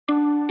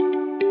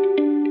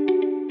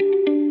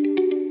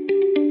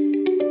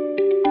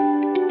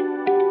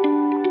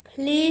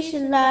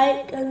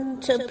like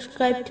and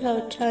subscribe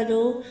to our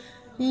channel.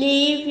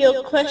 Leave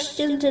your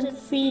questions and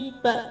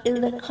feedback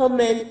in the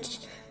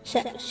comments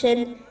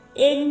section.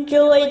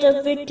 Enjoy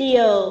the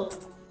video.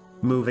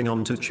 Moving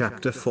on to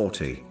chapter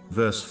 40,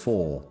 verse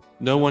 4.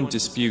 No one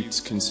disputes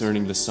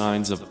concerning the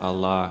signs of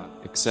Allah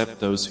except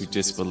those who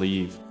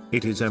disbelieve.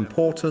 It is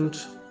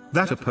important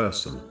that a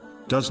person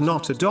does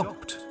not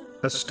adopt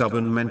a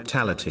stubborn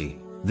mentality.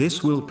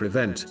 This will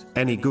prevent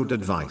any good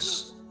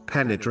advice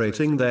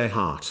penetrating their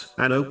heart.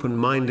 An open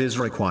mind is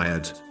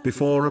required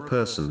before a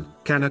person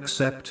can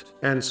accept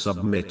and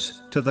submit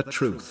to the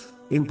truth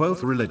in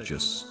both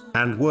religious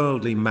and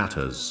worldly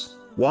matters.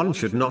 One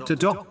should not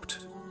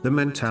adopt the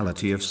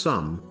mentality of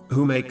some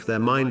who make their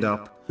mind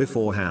up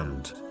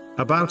beforehand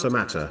about a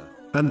matter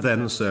and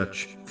then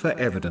search for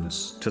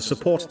evidence to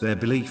support their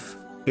belief.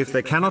 If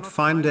they cannot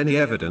find any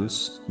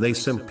evidence, they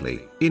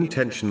simply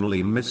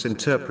intentionally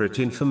misinterpret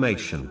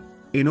information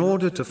in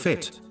order to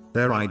fit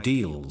their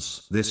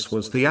ideals. This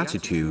was the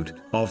attitude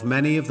of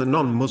many of the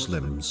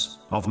non-Muslims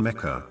of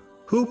Mecca,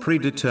 who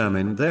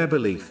predetermined their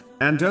belief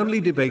and only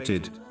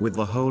debated with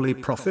the Holy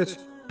Prophet,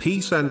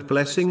 peace and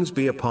blessings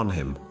be upon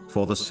him,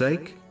 for the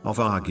sake of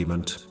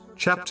argument.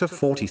 Chapter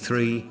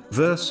 43,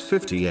 verse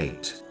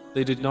 58.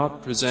 They did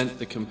not present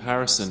the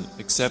comparison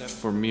except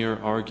for mere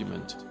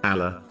argument.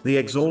 Allah, the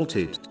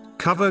Exalted,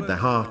 covered the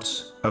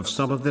hearts of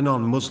some of the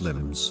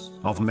non-Muslims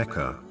of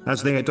Mecca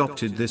as they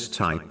adopted this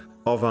type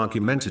of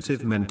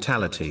argumentative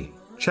mentality.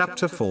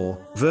 Chapter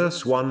 4,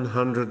 verse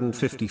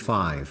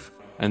 155.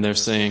 And they're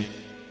saying,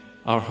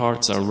 our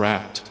hearts are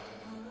wrapped.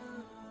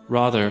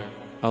 Rather,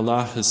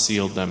 Allah has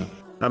sealed them.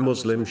 A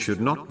Muslim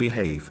should not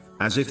behave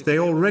as if they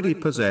already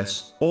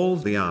possess all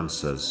the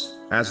answers,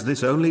 as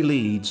this only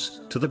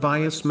leads to the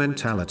bias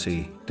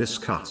mentality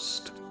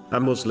discussed. A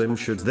Muslim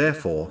should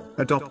therefore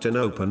adopt an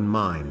open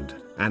mind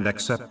and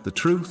accept the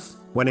truth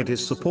when it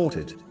is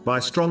supported by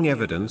strong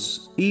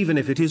evidence, even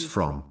if it is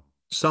from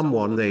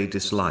someone they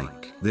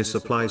dislike. This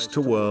applies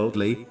to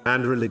worldly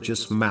and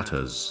religious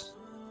matters.